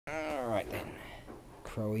Right then,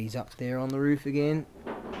 Crowy's up there on the roof again.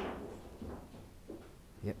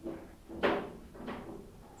 Yep.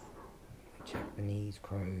 Japanese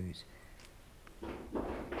crows.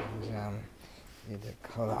 They're the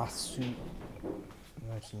karasu,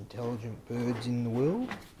 most intelligent birds in the world.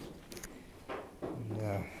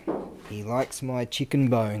 And he likes my chicken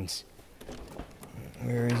bones.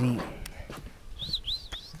 Where is he?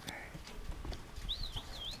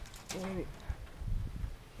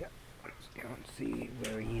 Yep, let's go and see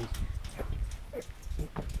where he is.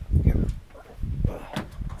 Yep.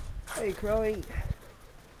 Hey, Crowy.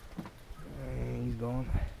 He's gone.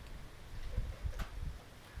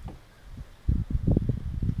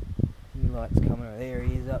 He likes coming over. There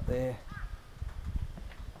he is up there.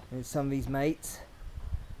 There's some of his mates.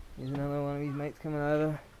 There's another one of his mates coming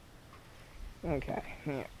over. Okay.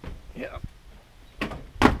 Yeah.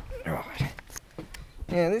 Right.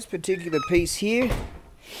 Now this particular piece here,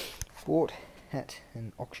 bought at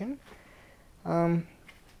an auction.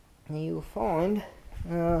 You'll find,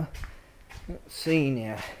 let's see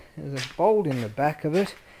now, there's a bolt in the back of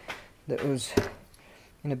it that was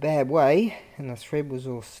in a bad way, and the thread was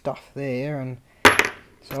all stuffed there, and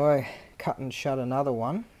so I cut and shut another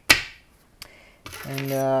one,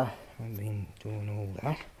 and I've been doing all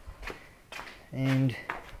that, and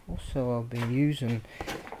also I've been using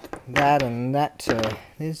that and that.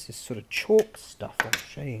 There's this sort of chalk stuff, I'll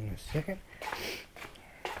show you in a second.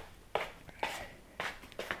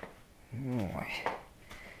 Right.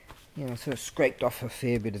 I sort of scraped off a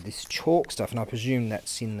fair bit of this chalk stuff, and I presume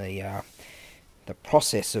that's in the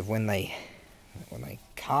process of when they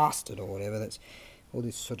cast it or whatever. That's all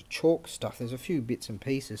this sort of chalk stuff. There's a few bits and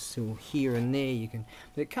pieces still here and there.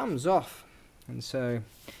 But it comes off, and so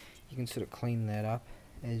you can sort of clean that up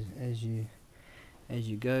as you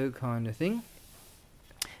go, kind of thing.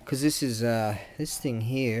 Because this thing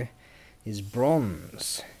here is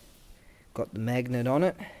bronze. Got the magnet on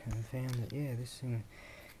it, and I found that, yeah, this thing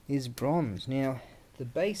is bronze. Now, the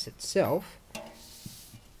base itself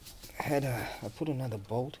had I put another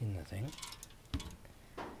bolt in the thing.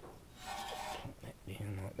 Put that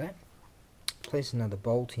down like that. Place another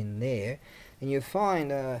bolt in there, and you'll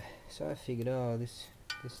find. So I figured, oh, this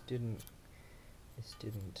didn't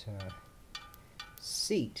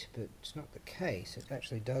seat, but it's not the case. It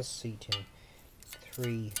actually does seat in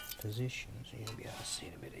 3 positions. You'll be able to see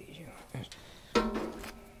it a bit easier like this.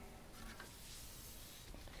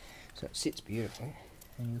 So it sits beautifully,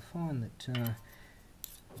 and you'll find that this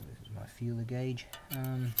is my feeler gauge.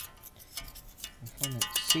 You'll find that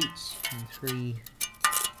it seats in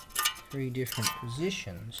three different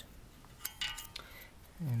positions,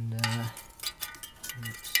 and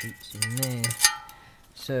it seats in there.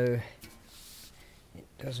 So it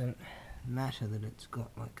doesn't matter that it's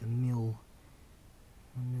got like a millimeter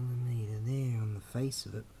there on the face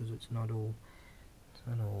of it, because it's not all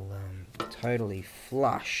totally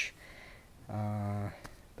flush,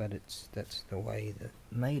 but that's the way that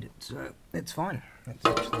made it, so it's fine. It's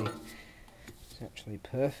actually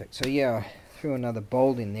perfect. So yeah, I threw another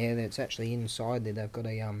bolt in there. That's actually inside there. They've got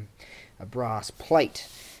a brass plate,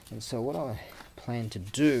 and so what I plan to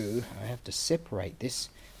do, I have to separate this.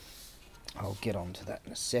 I'll get onto that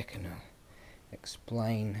in a second. I'll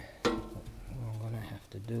explain what I'm going to have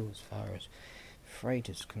to do as far as freight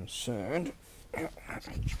is concerned.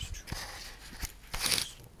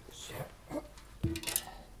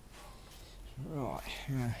 Right,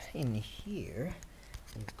 in here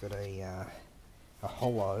you've got a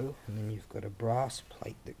hollow, and then you've got a brass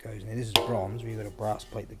plate that goes in there. This is bronze, but you've got a brass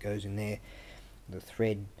plate that goes in there, a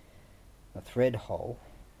thread hole.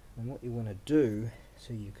 And what you want to do,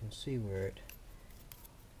 so you can see where it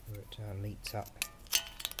meets up,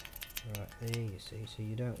 right there, you see. So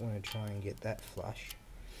you don't want to try and get that flush.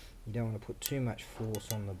 You don't want to put too much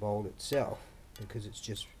force on the bolt itself, because it's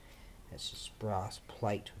just brass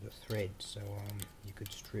plate with a thread. So you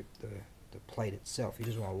could strip the plate itself. You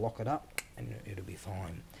just want to lock it up, and it'll be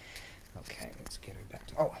fine. Okay, let's get it back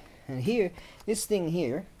to. Oh, and here, this thing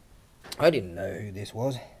here, I didn't know who this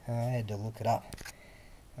was. I had to look it up.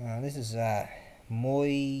 This is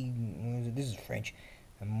this is French.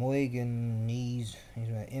 Moigniez,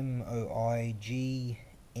 M-O-I-G-N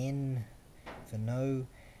for no,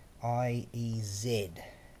 I-E-Z.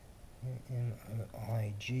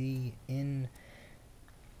 M-O-I-G-N-I-E-Z.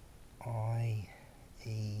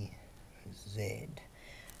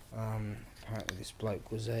 Apparently this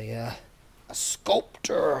bloke was a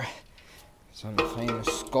sculptor, some famous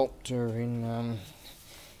sculptor in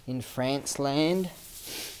France land.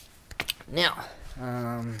 Now,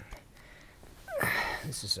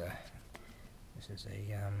 this is a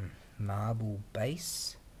marble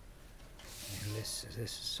base. this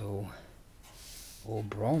is all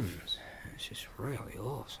bronze. It's just really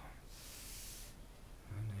awesome.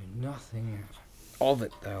 I know nothing of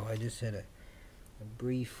it though. I just had a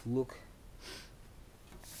brief look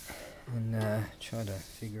and try to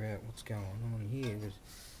figure out what's going on here, because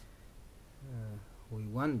we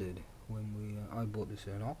wondered when I bought this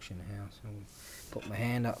at an auction house and put my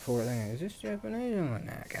hand up for it thinking, is this Japanese? I'm like,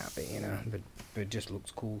 nah, it can't be, you know, but it just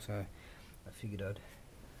looks cool, so I figured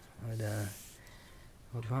I'd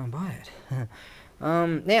try and buy it.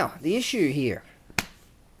 Now the issue here,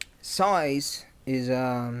 size is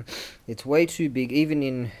it's way too big. Even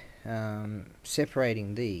in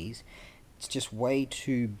separating these, it's just way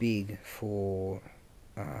too big for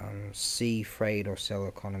sea freight or cell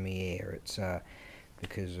economy air. It's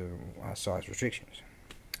because of our size restrictions,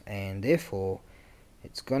 and therefore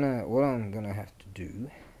it's what I'm gonna have to do.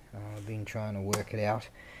 I've been trying to work it out.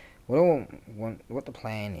 What the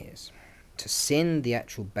plan is to send the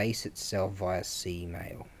actual base itself via sea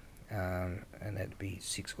mail, and that'd be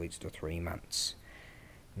 6 weeks to 3 months.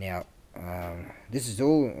 Now, this is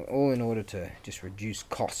all in order to just reduce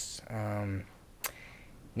costs.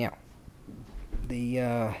 Now,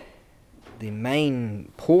 the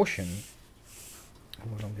main portion,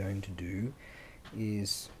 what I'm going to do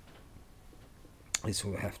is this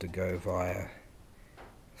will have to go via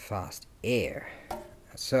fast air.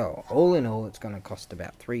 So all in all, it's going to cost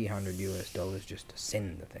about $300 US just to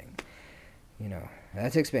send the thing. You know,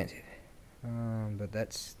 that's expensive, but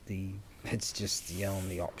that's just the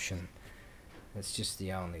only option. That's just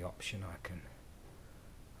the only option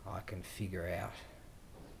I can figure out.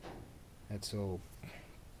 That's all.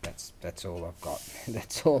 That's all I've got.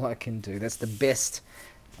 That's all I can do. That's the best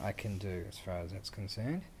I can do as far as that's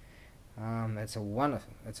concerned. That's a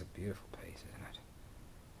beautiful piece, isn't it?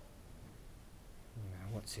 You know,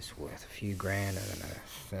 what's this worth? A few grand? I don't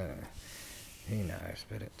know. Who knows?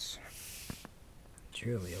 But it's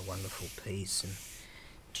truly a wonderful piece, and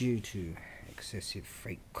due to excessive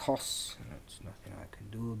freight costs, and it's nothing I can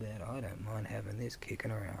do about it. I don't mind having this kicking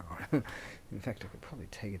around. In fact, I could probably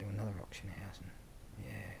take it to another auction house and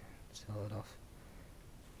sell it off.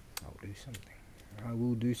 I'll do something. I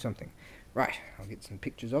will do something. Right, I'll get some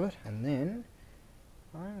pictures of it, and then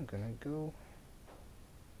I'm gonna go.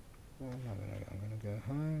 I'm gonna go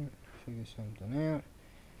home, figure something out.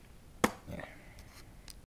 Yeah.